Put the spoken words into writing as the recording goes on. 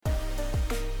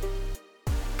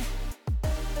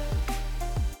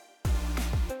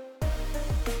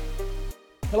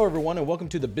Hello, everyone, and welcome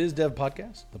to the Biz Dev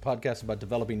Podcast, the podcast about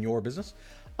developing your business.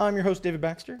 I'm your host, David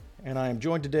Baxter, and I am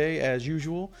joined today, as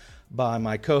usual, by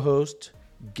my co-host,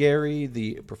 Gary,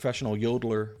 the professional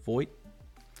yodeler Voigt.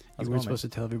 You weren't supposed to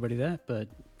tell everybody that, but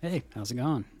hey, how's it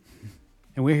going?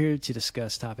 And we're here to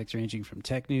discuss topics ranging from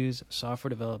tech news, software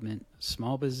development,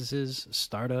 small businesses,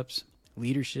 startups,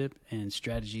 leadership, and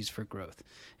strategies for growth.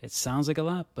 It sounds like a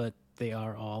lot, but they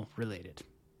are all related.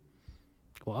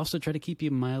 We'll also try to keep you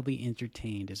mildly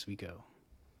entertained as we go.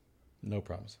 No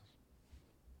promises.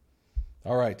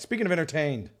 All right, speaking of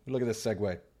entertained, look at this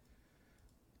segue.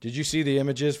 Did you see the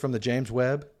images from the James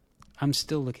Webb? I'm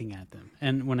still looking at them.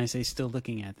 And when I say still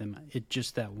looking at them, it's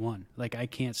just that one. Like, I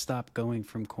can't stop going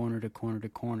from corner to corner to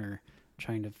corner,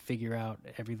 trying to figure out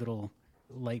every little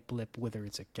light blip, whether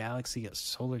it's a galaxy, a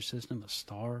solar system, a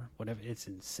star, whatever. It's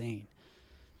insane.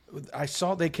 I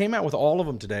saw they came out with all of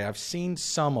them today. I've seen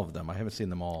some of them. I haven't seen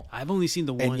them all. I've only seen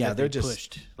the one that they're they just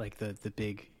pushed, like the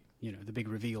big, the big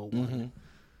reveal one. Mm-hmm.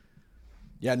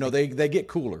 Yeah, no, they get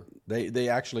cooler. They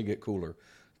actually get cooler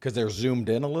because they're zoomed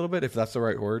in a little bit, if that's the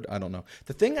right word. I don't know.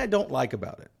 The thing I don't like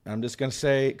about it, I'm just going to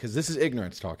say, because this is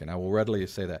ignorance talking, I will readily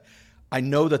say that. I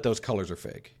know that those colors are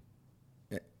fake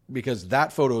because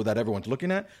that photo that everyone's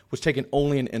looking at was taken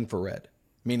only in infrared,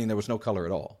 meaning there was no color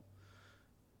at all.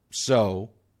 So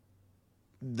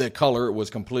the color was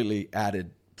completely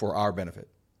added for our benefit,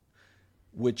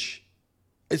 which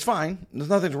is fine. There's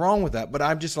nothing wrong with that. But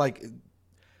I'm just like,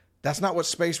 that's not what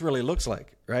space really looks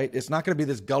like, right? It's not going to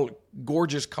be this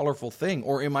gorgeous, colorful thing.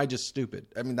 Or am I just stupid?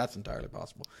 I mean, that's entirely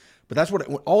possible. But that's what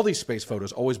all these space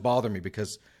photos always bother me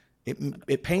because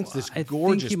it paints this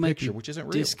gorgeous picture, which isn't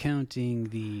real. Discounting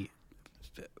the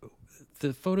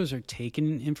photos are taken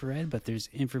in infrared, but there's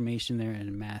information there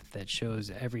in math that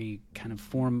shows every kind of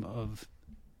form of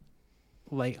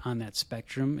light on that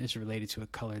spectrum is related to a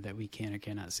color that we can or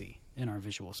cannot see in our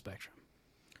visual spectrum.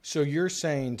 So you're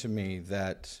saying to me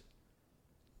that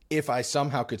if I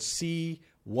somehow could see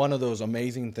one of those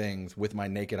amazing things with my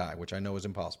naked eye, which I know is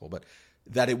impossible, but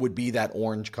that it would be that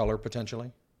orange color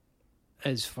potentially?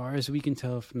 As far as we can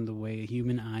tell from the way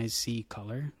human eyes see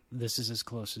color, this is as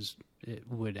close as it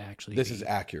would actually be. This is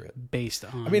accurate. Based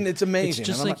on... I mean, it's amazing. It's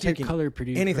just like your color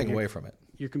produces... anything away from it.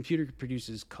 Your computer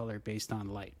produces color based on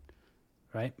light,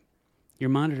 right? Your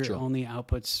monitor only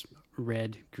outputs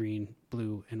red, green,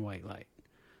 blue, and white light.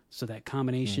 So that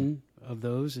combination of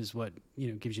those is what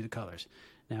gives you the colors.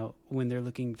 Now, when they're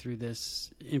looking through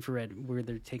this infrared, where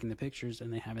they're taking the pictures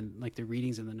and they have the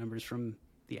readings and the numbers from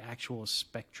the actual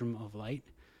spectrum of light,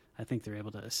 I think they're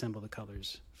able to assemble the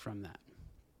colors from that.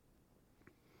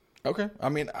 Okay. I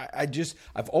mean, I've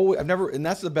never, and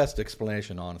that's the best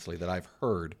explanation, honestly, that I've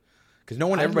heard. Because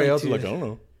everybody else is like, I don't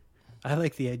know. I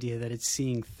like the idea that it's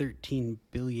seeing 13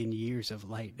 billion years of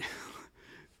light.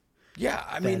 Yeah,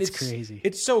 I mean, it's crazy.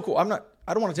 It's so cool. I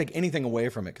don't want to take anything away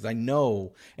from it because I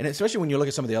know, and especially when you look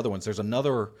at some of the other ones, there's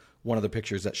another one of the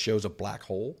pictures that shows a black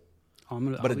hole,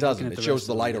 but it doesn't. It shows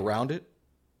the light around it.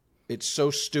 It's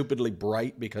so stupidly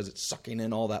bright because it's sucking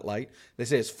in all that light. They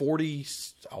say it's 40.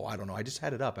 Oh, I don't know. I just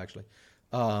had it up actually.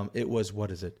 It was,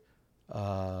 what is it?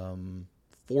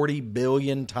 40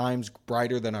 billion times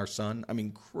brighter than our sun. I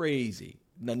mean, crazy.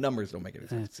 The numbers don't make any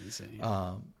sense. That's insane.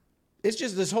 It's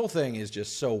just, this whole thing is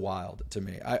just so wild to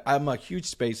me. I'm a huge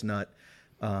space nut.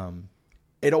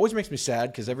 It always makes me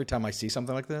sad because every time I see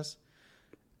something like this,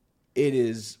 it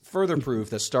is further proof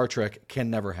that Star Trek can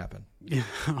never happen. Yeah,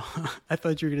 I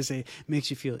thought you were going to say, makes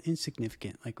you feel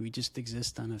insignificant, like we just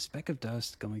exist on a speck of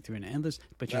dust going through an endless,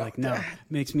 but you're like, no,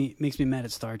 makes me mad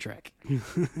at Star Trek.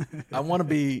 I want to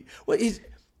be,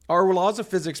 our laws of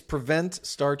physics prevent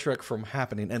Star Trek from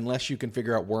happening unless you can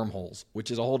figure out wormholes, which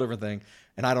is a whole different thing,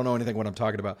 and I don't know anything what I'm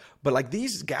talking about. But like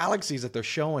these galaxies that they're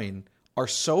showing are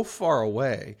so far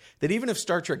away that even if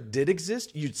Star Trek did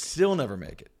exist, you'd still never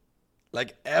make it.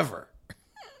 Like ever.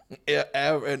 In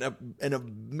a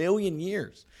million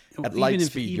years. At light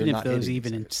speed, you're not hitting. Even if those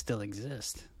even still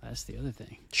exist. That's the other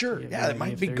thing. Sure, yeah, it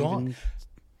might be gone.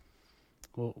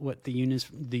 What the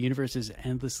universe is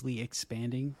endlessly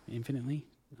expanding infinitely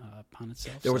upon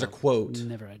itself. There was a quote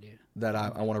never idea that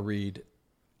I want to read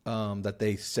that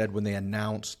they said when they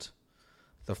announced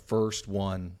the first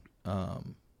one.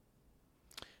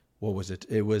 What was it?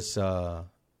 It was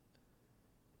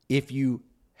if you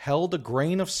held a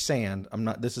grain of sand,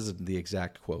 this isn't the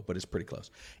exact quote, but it's pretty close.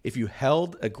 If you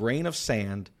held a grain of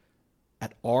sand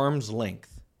at arm's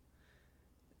length,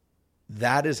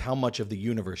 that is how much of the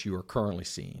universe you are currently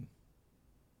seeing.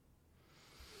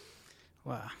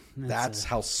 Wow. That's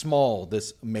how small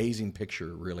this amazing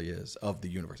picture really is of the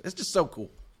universe. It's just so cool.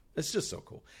 It's just so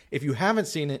cool. If you haven't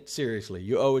seen it, seriously,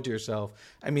 you owe it to yourself.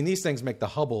 I mean, these things make the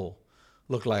Hubble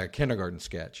look like a kindergarten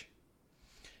sketch.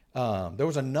 There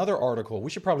was another article. We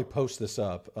should probably post this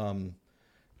up.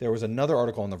 There was another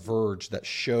article on The Verge that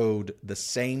showed the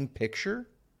same picture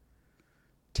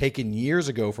taken years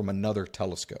ago from another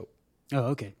telescope. Oh,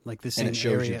 okay. Like the same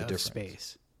area of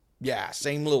space. Yeah,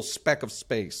 same little speck of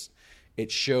space.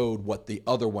 It showed what the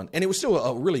other one, and it was still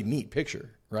a really neat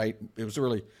picture, right? It was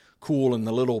really cool, and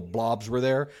the little blobs were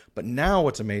there. But now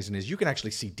what's amazing is you can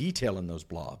actually see detail in those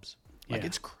blobs. Like,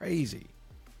 it's crazy.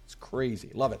 It's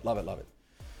crazy. Love it, love it, love it.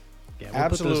 Yeah,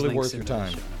 absolutely worth your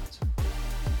time.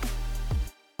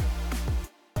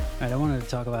 All right, I wanted to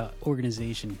talk about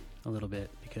organization a little bit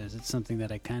because it's something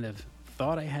that I kind of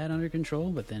thought I had under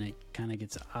control, but then it kind of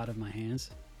gets out of my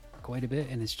hands quite a bit,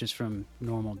 and it's just from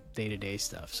normal day-to-day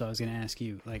stuff. So I was going to ask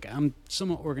you, like, I'm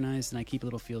somewhat organized, and I keep a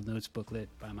little field notes booklet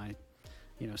by my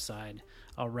side.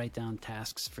 I'll write down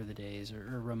tasks for the days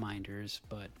or reminders,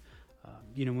 but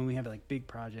when we have like big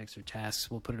projects or tasks,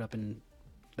 we'll put it up in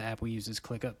the app we use is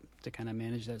ClickUp to kind of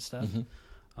manage that stuff.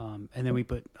 And then we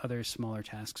put other smaller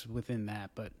tasks within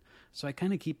that. But so I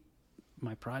kind of keep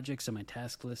my projects and my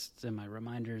task lists and my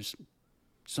reminders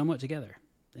somewhat together.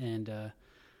 And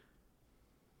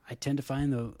I tend to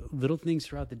find the little things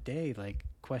throughout the day, like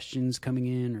questions coming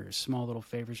in or small little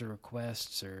favors or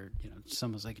requests, or,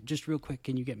 someone's like, just real quick,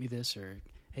 can you get me this? Or,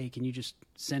 hey, can you just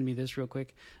send me this real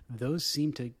quick? Those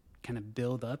seem to kind of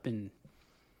build up and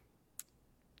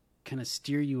kind of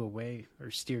steer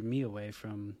me away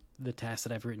from the task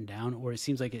that I've written down, or it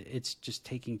seems like it's just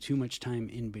taking too much time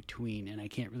in between, and I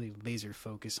can't really laser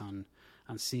focus on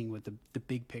seeing what the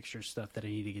big picture stuff that I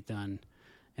need to get done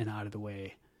and out of the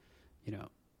way.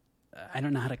 I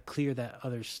don't know how to clear that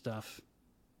other stuff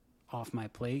off my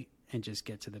plate and just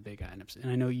get to the big items. And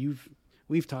I know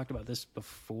we've talked about this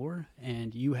before,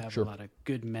 and you have a lot of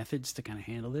good methods to kind of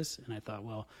handle this. And I thought,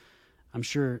 well, I'm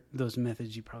sure those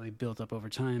methods you probably built up over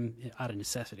time out of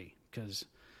necessity, because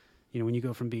when you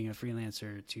go from being a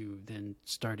freelancer to then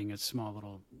starting a small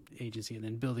little agency and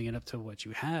then building it up to what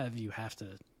you have to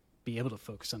be able to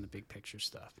focus on the big picture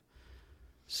stuff.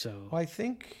 So I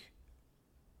think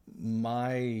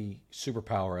my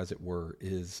superpower, as it were,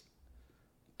 is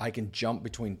I can jump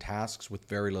between tasks with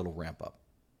very little ramp up,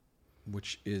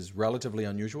 which is relatively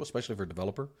unusual, especially for a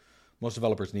developer. Most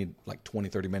developers need like 20,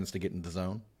 30 minutes to get in the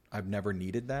zone. I've never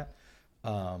needed that.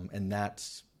 And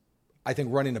that's, I think,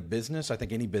 running a business, I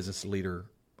think any business leader,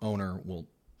 owner will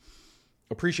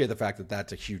appreciate the fact that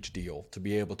that's a huge deal, to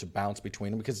be able to bounce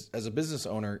between them. Because as a business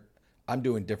owner, I'm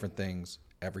doing different things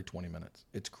every 20 minutes.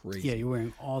 It's crazy. Yeah, you're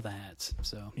wearing all the hats.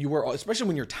 So you wear, especially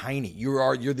when you're tiny.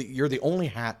 You're the only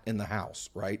hat in the house,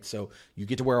 right? So you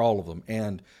get to wear all of them.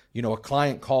 And a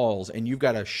client calls, and you've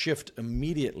got to shift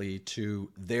immediately to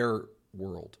their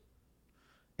world.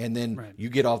 And then you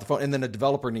get off the phone, and then a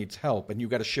developer needs help, and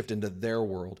you've got to shift into their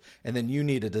world. And then you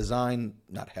need a design,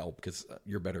 not help because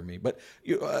you're better than me, but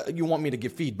you want me to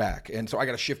give feedback. And so I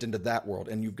got to shift into that world,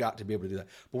 and you've got to be able to do that.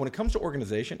 But when it comes to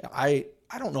organization, I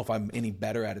don't know if I'm any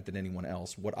better at it than anyone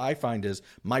else. What I find is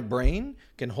my brain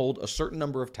can hold a certain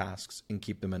number of tasks and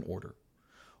keep them in order.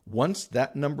 Once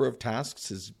that number of tasks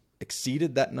has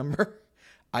exceeded that number,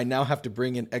 I now have to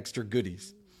bring in extra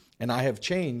goodies. And I have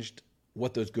changed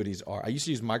what those goodies are. I used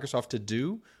to use Microsoft To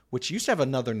Do, which used to have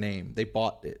another name. They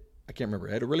bought it. I can't remember.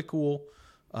 It had a really cool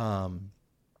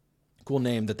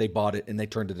name that they bought it, and they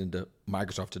turned it into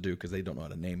Microsoft To Do because they don't know how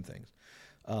to name things.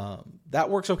 That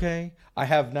works okay. I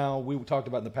have now, we talked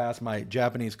about in the past, my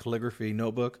Japanese calligraphy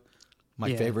notebook.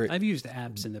 My favorite. I've used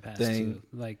apps in the past too,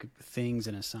 like Things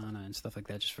and Asana and stuff like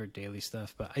that, just for daily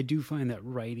stuff. But I do find that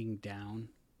writing down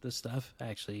the stuff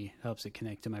actually helps it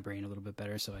connect to my brain a little bit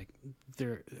better, so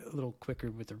they're a little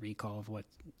quicker with the recall of what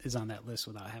is on that list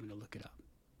without having to look it up.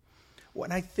 Well,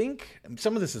 and I think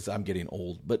some of this is I'm getting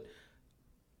old, but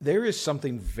there is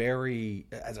something very,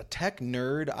 as a tech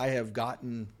nerd, I have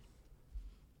gotten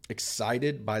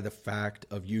excited by the fact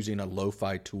of using a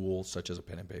lo-fi tool such as a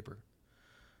pen and paper.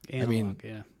 Analog,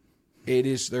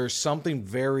 there's something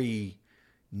very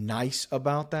nice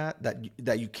about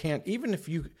that you can't, even if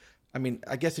you,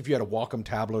 I guess if you had a Wacom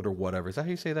tablet or whatever, is that how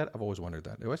you say that? I've always wondered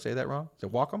that. Do I say that wrong? Is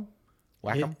it Wacom?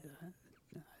 Wacom?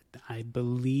 I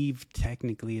believe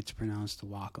technically it's pronounced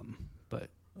Wacom, but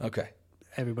okay.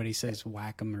 Everybody says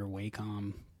Wacom or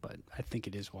Wacom, but I think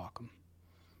it is Wacom.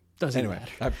 Doesn't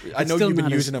matter. I know you've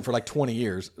been using them for like 20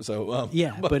 years, so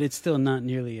but it's still not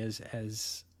nearly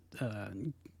as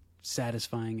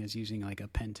satisfying as using like a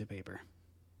pen to paper.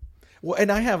 Well,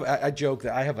 and I joke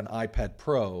that I have an iPad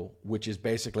Pro, which is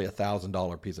basically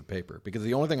 $1,000 piece of paper, because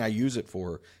the only thing I use it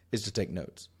for is to take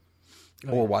notes.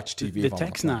 or watch TV. The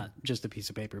tech's not just a piece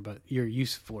of paper, but your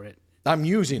use for it. I'm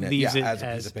using it, Leaves it as a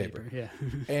piece of paper. Yeah.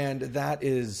 And that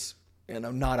is,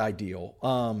 not ideal.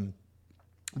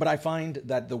 But I find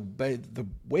that the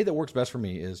way that works best for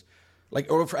me is,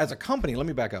 as a company, let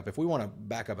me back up. If we want to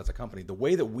back up as a company, the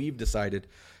way that we've decided,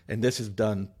 and this is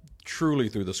done truly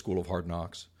through the School of Hard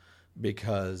Knocks,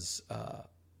 because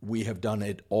we have done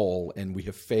it all and we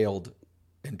have failed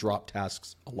and dropped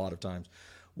tasks a lot of times.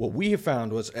 What we have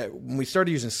found was when we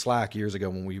started using Slack years ago,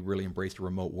 when we really embraced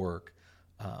remote work,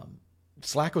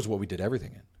 Slack was what we did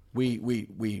everything in.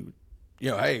 We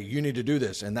hey, you need to do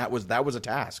this, and that was a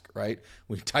task, right?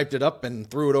 We typed it up and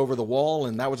threw it over the wall,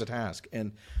 and that was a task.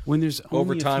 And when there's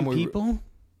only a few people,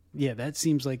 yeah, that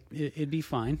seems like it'd be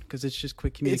fine because it's just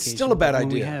quick communication. It's still a bad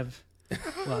idea. We have,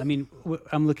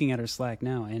 I'm looking at our Slack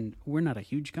now, and we're not a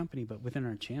huge company, but within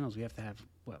our channels, we have to have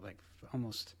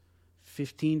almost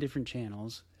 15 different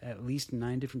channels, at least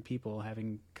 9 different people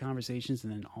having conversations,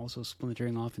 and then also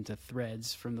splintering off into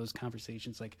threads from those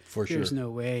conversations. There's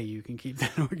no way you can keep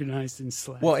that organized in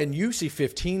Slack. Well, and you see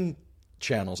 15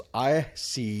 channels. I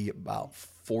see about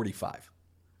 45.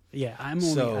 Yeah, I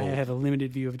have a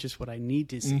limited view of just what I need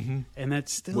to see, and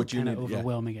that's still kind of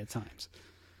overwhelming at times.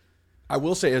 I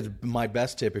will say, as my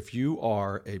best tip, if you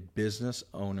are a business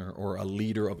owner or a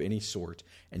leader of any sort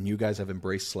and you guys have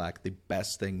embraced Slack, the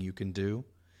best thing you can do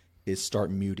is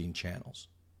start muting channels.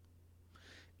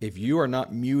 If you are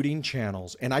not muting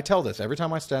channels, and I tell this every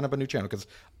time I stand up a new channel, because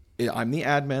I'm the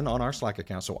admin on our Slack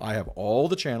account, so I have all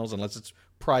the channels, unless it's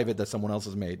private that someone else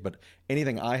has made, but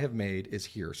anything I have made is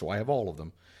here, so I have all of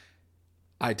them.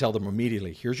 I tell them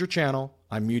immediately, here's your channel,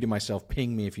 I'm muting myself,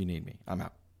 ping me if you need me, I'm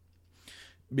out.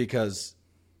 Because,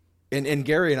 and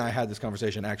Gary and I had this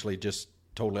conversation actually just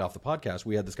totally off the podcast.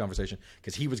 We had this conversation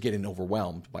because he was getting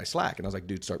overwhelmed by Slack. And I was like,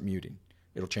 dude, start muting.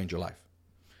 It'll change your life.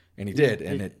 And he did.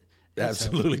 And it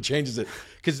absolutely changes it.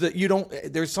 Because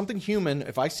there's something human.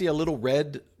 If I see a little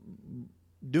red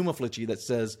Doomaflitchy that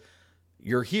says,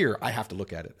 you're here, I have to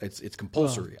look at it. It's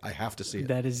compulsory. I have to see it.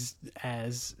 That is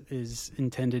as is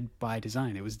intended by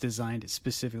design. It was designed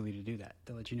specifically to do that,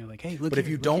 to let you know, hey, look. But if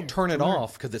you don't turn it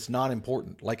off because it's not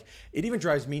important, it even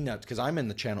drives me nuts because I'm in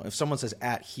the channel. If someone says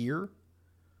at here,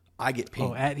 I get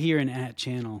pinged. Oh, at here and at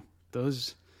channel.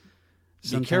 Those.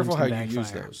 Be careful how you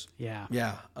use those. Yeah.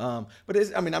 Yeah. But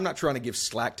I'm not trying to give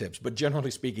Slack tips, but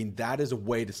generally speaking, that is a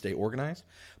way to stay organized.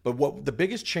 But what the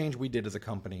biggest change we did as a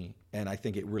company, and I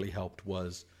think it really helped,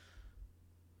 was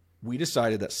we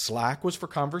decided that Slack was for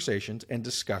conversations and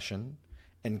discussion,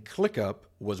 and ClickUp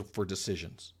was for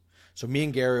decisions. So me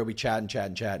and Gary will be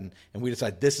chatting, and we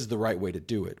decide this is the right way to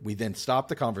do it. We then stop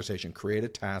the conversation, create a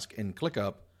task in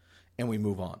ClickUp, and we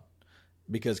move on.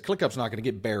 Because ClickUp's not going to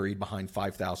get buried behind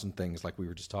 5,000 things like we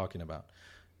were just talking about.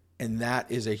 And that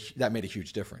made a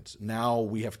huge difference. Now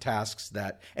we have tasks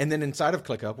and then inside of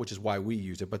ClickUp, which is why we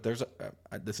use it, but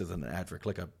this isn't an ad for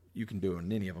ClickUp. You can do it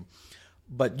in any of them.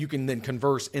 But you can then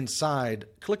converse inside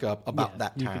ClickUp about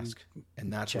that task.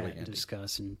 And that's really handy. And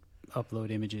discuss and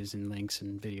upload images and links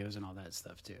and videos and all that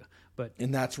stuff too.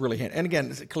 And that's really handy. And again,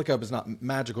 ClickUp is not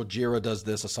magical. Jira does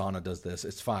this. Asana does this.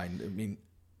 It's fine. I mean,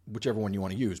 whichever one you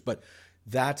want to use. But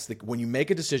when you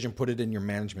make a decision, put it in your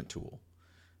management tool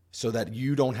so that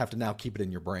you don't have to now keep it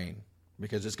in your brain,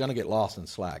 because it's going to get lost in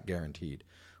Slack, guaranteed,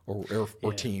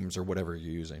 or Teams or whatever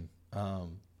you're using.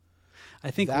 I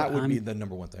think that would be the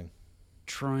number one thing.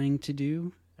 Trying to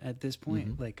do at this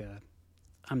point,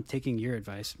 I'm taking your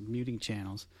advice, muting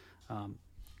channels.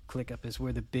 ClickUp is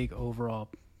where the big overall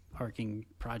arcing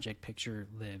project picture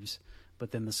lives. But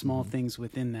then the small things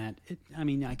within that,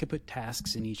 I could put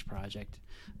tasks in each project,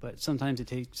 but sometimes it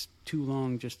takes too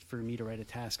long just for me to write a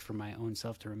task for my own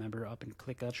self to remember up and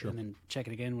ClickUp and then check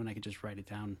it again when I could just write it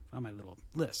down on my little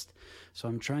list. So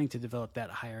I'm trying to develop that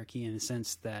hierarchy in a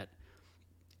sense that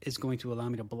is going to allow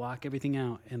me to block everything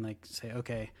out and say,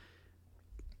 okay,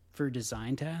 for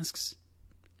design tasks,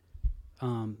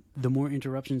 the more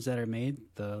interruptions that are made,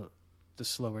 the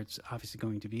slower it's obviously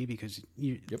going to be, because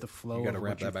the flow of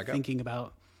what you're thinking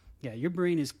about. Yeah, your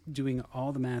brain is doing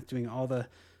all the math, doing all the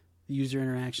user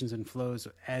interactions and flows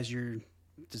as you're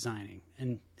designing.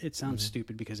 And it sounds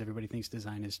stupid because everybody thinks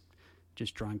design is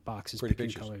just drawing boxes,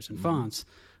 picking colors and fonts.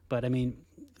 But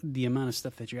the amount of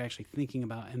stuff that you're actually thinking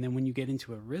about, and then when you get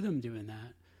into a rhythm doing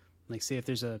that, say if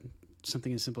there's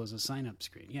something as simple as a sign-up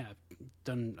screen. Yeah, I've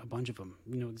done a bunch of them.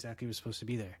 You know exactly what's supposed to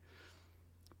be there.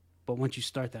 But once you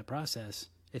start that process,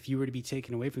 if you were to be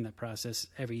taken away from that process,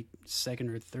 every second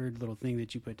or third little thing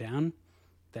that you put down,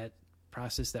 that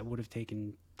process that would have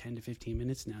taken 10 to 15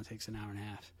 minutes now takes an hour and a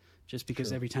half. Just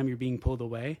because every time you're being pulled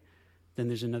away, then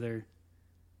there's another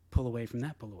pull away from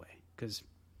that pull away. Because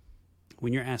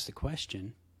when you're asked a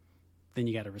question, then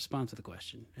you got to respond to the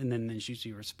question. And then there's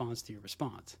usually a response to your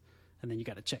response. And then you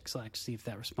got to check Slack to see if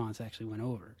that response actually went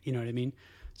over. You know what I mean?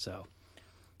 So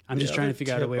I'm just trying to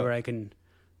figure out a way where I can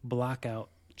block out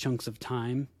chunks of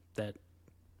time that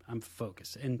I'm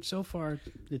focused. And so far,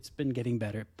 it's been getting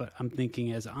better. But I'm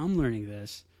thinking as I'm learning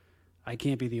this, I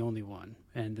can't be the only one.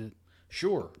 And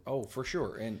sure. Oh, for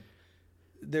sure. And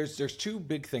there's two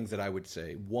big things that I would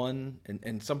say. One,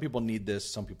 and some people need this,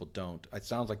 some people don't. It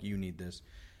sounds like you need this.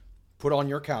 Put on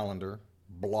your calendar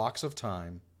blocks of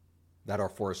time that are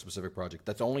for a specific project.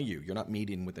 That's only you. You're not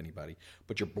meeting with anybody,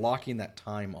 but you're blocking that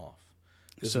time off.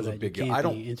 This is a big deal. I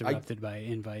don't be interrupted by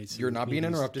invites. You're not being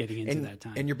interrupted, getting into that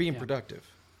time. And you're being productive,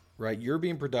 right? You're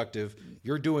being productive.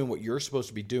 You're doing what you're supposed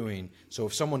to be doing. So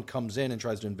if someone comes in and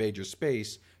tries to invade your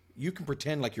space, you can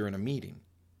pretend like you're in a meeting.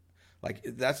 Like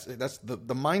that's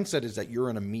the mindset is that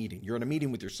you're in a meeting. You're in a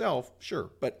meeting with yourself,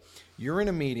 sure, but you're in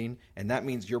a meeting, and that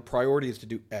means your priority is to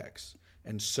do X.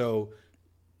 And so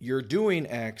you're doing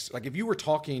X. Like if you were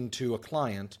talking to a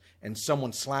client and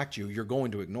someone slacked you, you're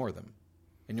going to ignore them,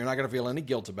 and you're not going to feel any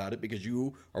guilt about it because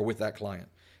you are with that client.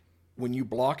 When you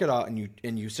block it out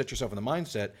and you set yourself in the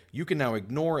mindset, you can now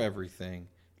ignore everything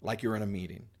like you're in a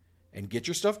meeting and get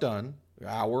your stuff done, an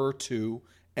hour or two,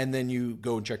 and then you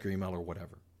go and check your email or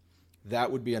whatever.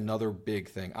 That would be another big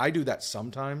thing. I do that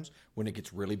sometimes when it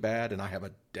gets really bad and I have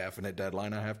a definite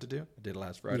deadline I have to do. I did it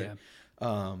last Friday.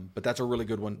 Yeah. But that's a really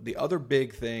good one. The other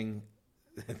big thing,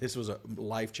 this was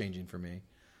life-changing for me,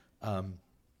 turn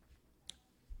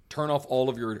off all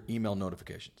of your email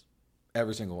notifications,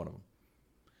 every single one of them.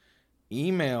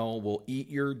 Email will eat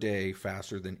your day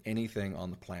faster than anything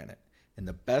on the planet. And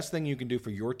the best thing you can do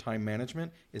for your time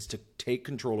management is to take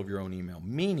control of your own email,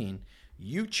 meaning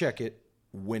you check it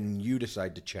when you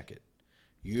decide to check it.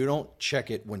 You don't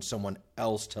check it when someone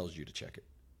else tells you to check it.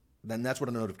 Then that's what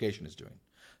a notification is doing.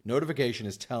 Notification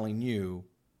is telling you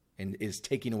and is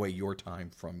taking away your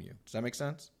time from you. Does that make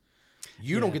sense?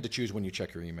 You don't get to choose when you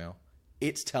check your email.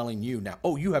 It's telling you now,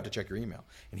 oh, you have to check your email.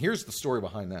 And here's the story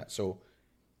behind that. So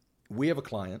we have a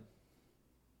client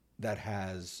that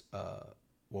has,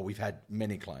 well, we've had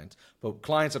many clients, but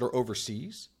clients that are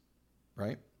overseas,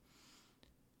 right?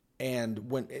 And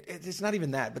when it's not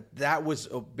even that, but that was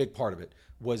a big part of it,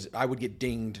 was I would get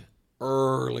dinged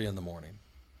early in the morning.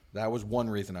 That was one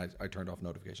reason I turned off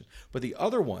notifications. But the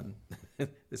other one,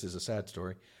 this is a sad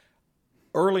story.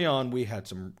 Early on, we had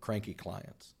some cranky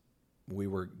clients. We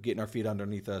were getting our feet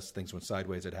underneath us. Things went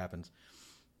sideways. It happens.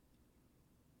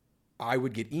 I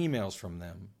would get emails from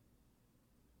them,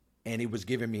 and it was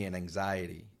giving me an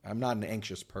anxiety. I'm not an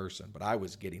anxious person, but I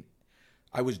was dreading.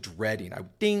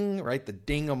 Ding, right? The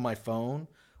ding on my phone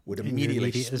would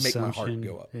immediately make my heart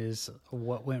go up. Is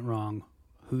what went wrong?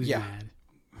 Who's mad?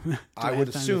 I would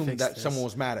assume that someone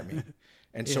was mad at me.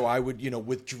 And so I would,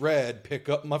 with dread, pick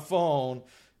up my phone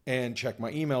and check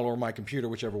my email or my computer,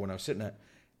 whichever one I was sitting at.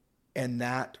 And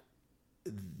that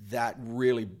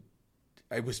really,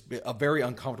 it was a very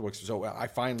uncomfortable experience. So I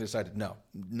finally decided, no,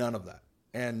 none of that.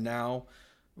 And now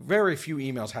very few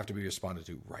emails have to be responded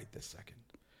to right this second.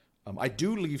 I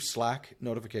do leave Slack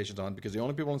notifications on because the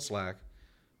only people in Slack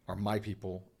are my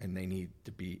people, and they need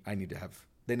to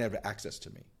have access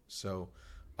to me. So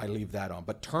I leave that on.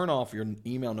 But turn off your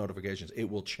email notifications. It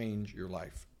will change your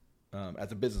life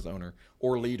as a business owner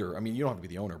or leader. I mean, you don't have to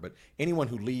be the owner, but anyone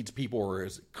who leads people or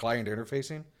is client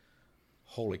interfacing,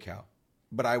 holy cow.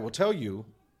 But I will tell you,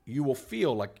 you will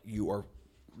feel like you are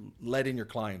letting your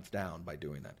clients down by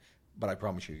doing that. But I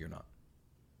promise you, you're not.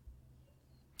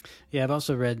 Yeah, I've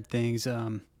also read things,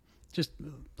 just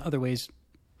other ways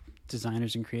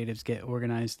designers and creatives get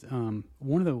organized.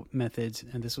 One of the methods,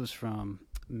 and this was from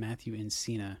Matthew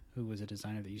Encina, who was a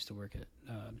designer that used to work at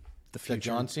the Future. Is that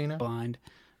John Cena? Blind.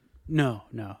 No,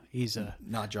 he's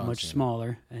not John much Cena.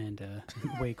 Smaller and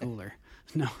way cooler.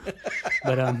 No,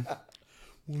 but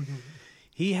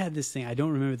he had this thing. I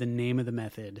don't remember the name of the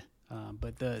method,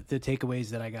 but the takeaways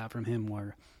that I got from him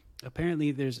were,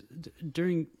 apparently there's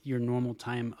during your normal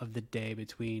time of the day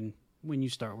between when you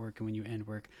start work and when you end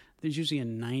work, there's usually a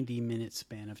 90-minute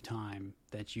span of time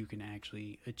that you can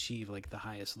actually achieve like the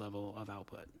highest level of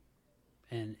output.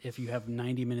 And if you have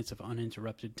 90 minutes of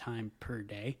uninterrupted time per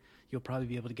day, you'll probably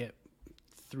be able to get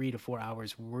 3 to 4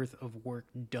 hours worth of work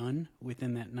done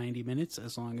within that 90 minutes,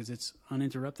 as long as it's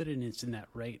uninterrupted and it's in that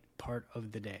right part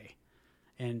of the day.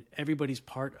 And everybody's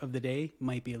part of the day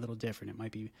might be a little different. It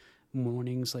might be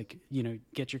mornings, like,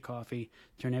 get your coffee,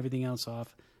 turn everything else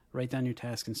off, write down your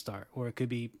task and start. Or it could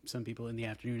be some people in the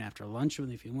afternoon after lunch when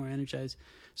they feel more energized.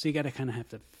 So you got to kind of have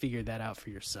to figure that out for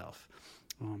yourself.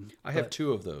 I have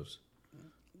two of those.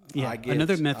 Yeah,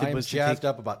 another method was I'm jazzed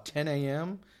up about 10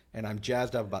 a.m. and I'm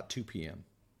jazzed up about 2 p.m.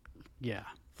 Yeah,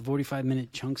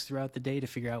 45-minute chunks throughout the day to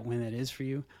figure out when that is for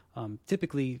you.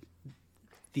 Typically,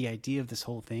 the idea of this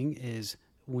whole thing is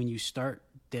when you start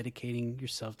dedicating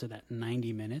yourself to that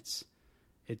 90 minutes,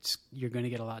 you're going to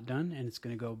get a lot done, and it's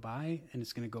going to go by, and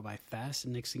it's going to go by fast.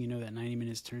 And next thing you know, that 90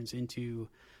 minutes turns into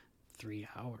 3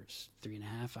 hours,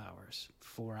 3.5 hours,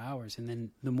 4 hours. And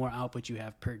then the more output you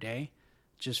have per day,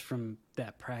 just from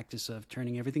that practice of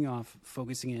turning everything off,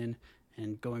 focusing in,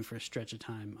 and going for a stretch of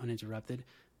time uninterrupted.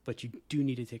 But you do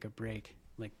need to take a break,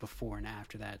 like before and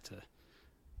after that, to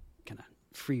kind of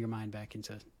free your mind back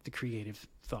into the creative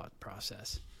thought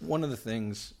process. One of the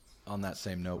things, on that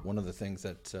same note, one of the things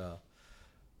that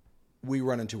we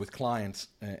run into with clients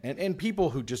and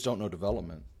people who just don't know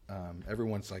development,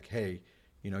 everyone's like, hey,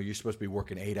 you're supposed to be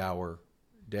working 8-hour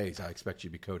days. I expect you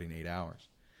to be coding 8 hours.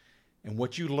 And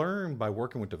what you learn by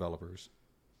working with developers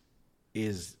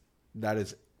is that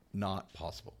is not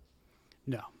possible.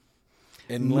 No.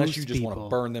 Unless you just want to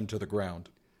burn them to the ground.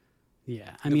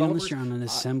 Yeah. I mean, unless you're on an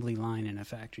assembly line in a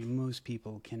factory, most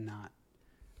people cannot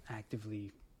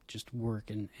actively just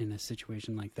work in a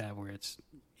situation like that where it's,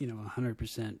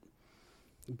 100%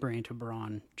 brain to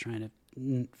brawn trying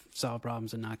to solve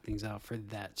problems and knock things out for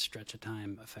that stretch of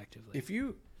time effectively. If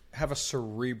you have a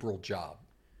cerebral job,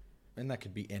 and that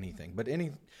could be anything, but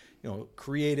any,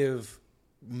 creative,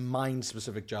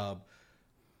 mind-specific job,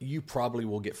 you probably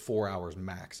will get 4 hours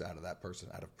max out of that person,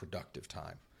 out of productive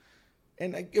time.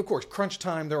 And of course, crunch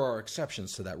time, there are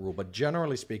exceptions to that rule, but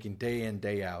generally speaking, day in,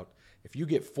 day out, if you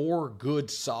get 4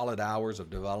 good, solid hours of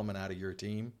development out of your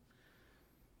team,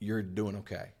 you're doing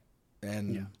okay.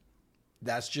 And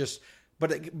that's just,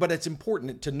 but it's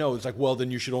important to know, it's like, well,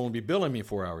 then you should only be billing me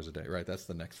 4 hours a day, right? That's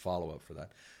the next follow-up for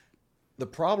that. The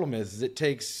problem is it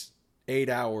takes 8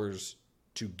 hours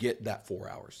to get that 4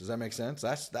 hours. Does that make sense?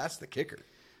 That's the kicker.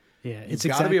 Yeah, it's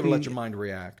got to be able to let your mind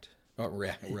relax, not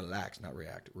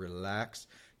react. Relax.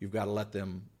 You've got to let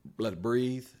it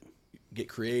breathe, get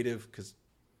creative, because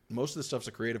most of the stuff's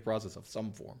a creative process of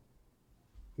some form.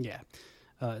 Yeah,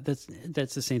 that's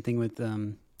the same thing with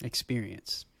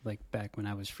experience. Like back when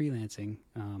I was freelancing,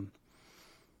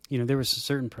 there was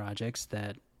certain projects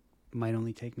that might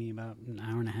only take me about an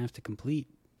hour and a half to complete,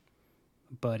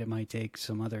 but it might take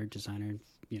some other designer,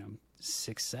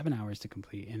 6-7 hours to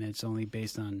complete, and it's only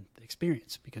based on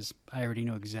experience because I already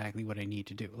know exactly what I need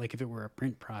to do. Like if it were a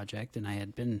print project and I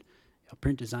had been a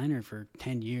print designer for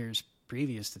 10 years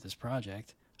previous to this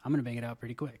project, I'm going to bang it out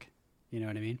pretty quick. You know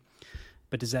what I mean?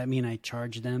 But does that mean I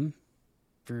charge them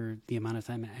for the amount of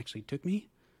time it actually took me?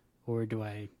 Or do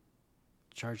I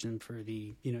charge them for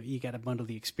the, you got to bundle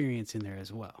the experience in there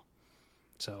as well.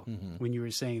 So when you were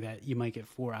saying that you might get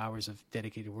 4 hours of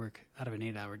dedicated work out of an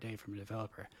 8-hour day from a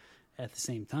developer, at the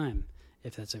same time,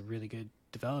 if that's a really good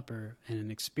developer and an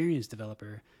experienced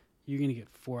developer, you're going to get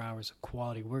 4 hours of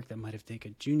quality work that might have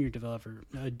taken a junior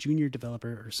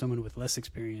developer or someone with less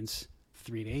experience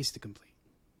 3 days to complete.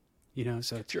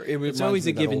 So sure, it's always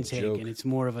a give and take, and it's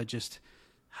more of a just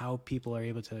how people are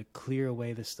able to clear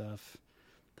away the stuff,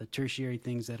 the tertiary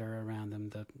things that are around them,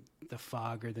 the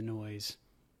fog or the noise.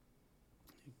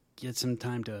 Get some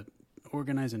time to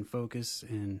organize and focus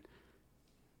and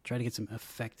try to get some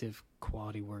effective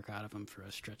quality work out of them for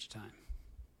a stretch of time.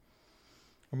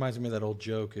 Reminds me of that old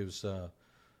joke. It was a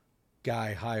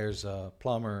guy hires a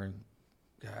plumber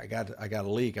and I got a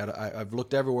leak. I've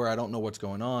looked everywhere. I don't know what's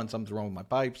going on. Something's wrong with my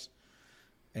pipes.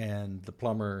 And the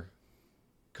plumber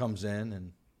comes in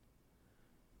and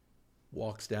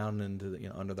walks down into the,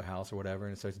 under the house or whatever,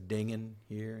 and it starts dinging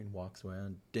here and walks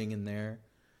around, dinging there.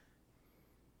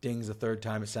 Dings a third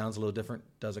time. It sounds a little different.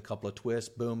 Does a couple of twists.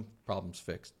 Boom. Problem's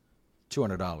fixed.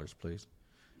 $200, please.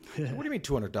 What do you mean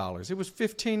 $200? It was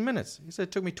 15 minutes. He said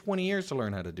it took me 20 years to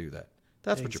learn how to do that.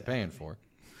 That's what you're paying for.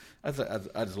 I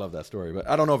just love that story, but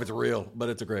I don't know if it's real, but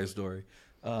it's a great story.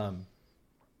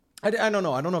 I don't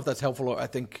know. I don't know if that's helpful. I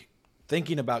think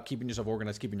thinking about keeping yourself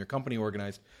organized, keeping your company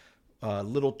organized,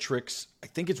 little tricks. I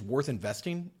think it's worth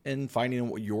investing in finding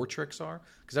what your tricks are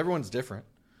because everyone's different.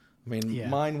 I mean,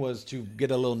 mine was to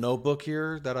get a little notebook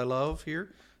here that I love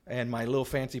here and my little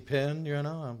fancy pen,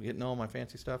 I'm getting all my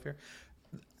fancy stuff here.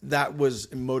 That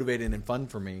was motivating and fun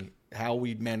for me. How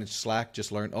we managed Slack,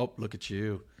 just learned, look at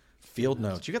you. Field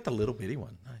notes. You got the little bitty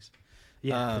one. Nice.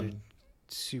 Yeah,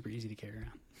 super easy to carry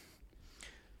around.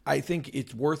 I think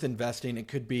it's worth investing. It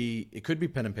could be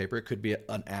pen and paper. It could be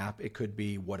an app. It could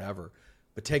be whatever.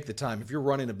 But take the time. If you're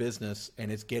running a business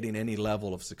and it's getting any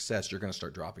level of success, you're going to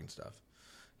start dropping stuff.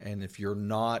 And if you're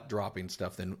not dropping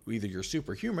stuff, then either you're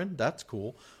superhuman, that's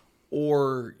cool,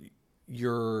 or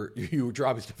you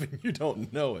dropping stuff and you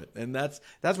don't know it, and that's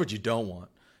what you don't want,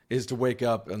 is to wake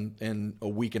up in a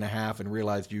week and a half and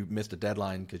realize you missed a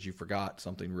deadline because you forgot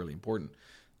something really important.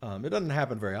 It doesn't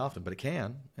happen very often, but it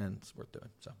can, and it's worth doing.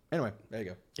 So anyway, there you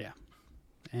go. Yeah,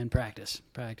 and practice.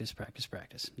 You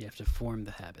have to form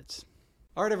the habits.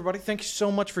 All right, everybody. Thank you so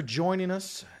much for joining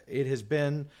us. It has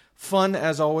been fun,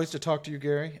 as always, to talk to you,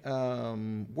 Gary.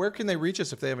 Where can they reach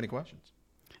us if they have any questions?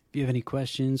 If you have any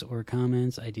questions or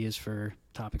comments, ideas for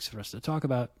topics for us to talk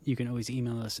about, you can always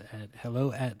email us at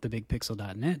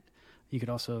hello@thebigpixel.net. You could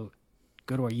also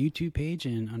go to our YouTube page,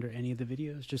 and under any of the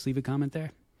videos, just leave a comment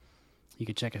there. You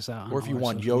can check us out on Or if you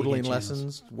want yodeling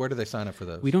lessons, where do they sign up for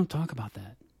those? We don't talk about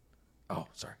that. Oh,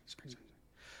 sorry. Yeah.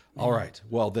 All right.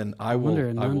 Well, then I will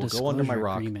go under my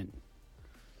rock. Agreement.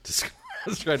 That's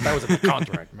right. That was in the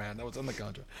contract, man. That was in the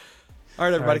contract. All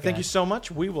right, everybody. Thank you so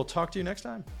much. We will talk to you next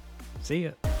time. See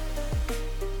ya.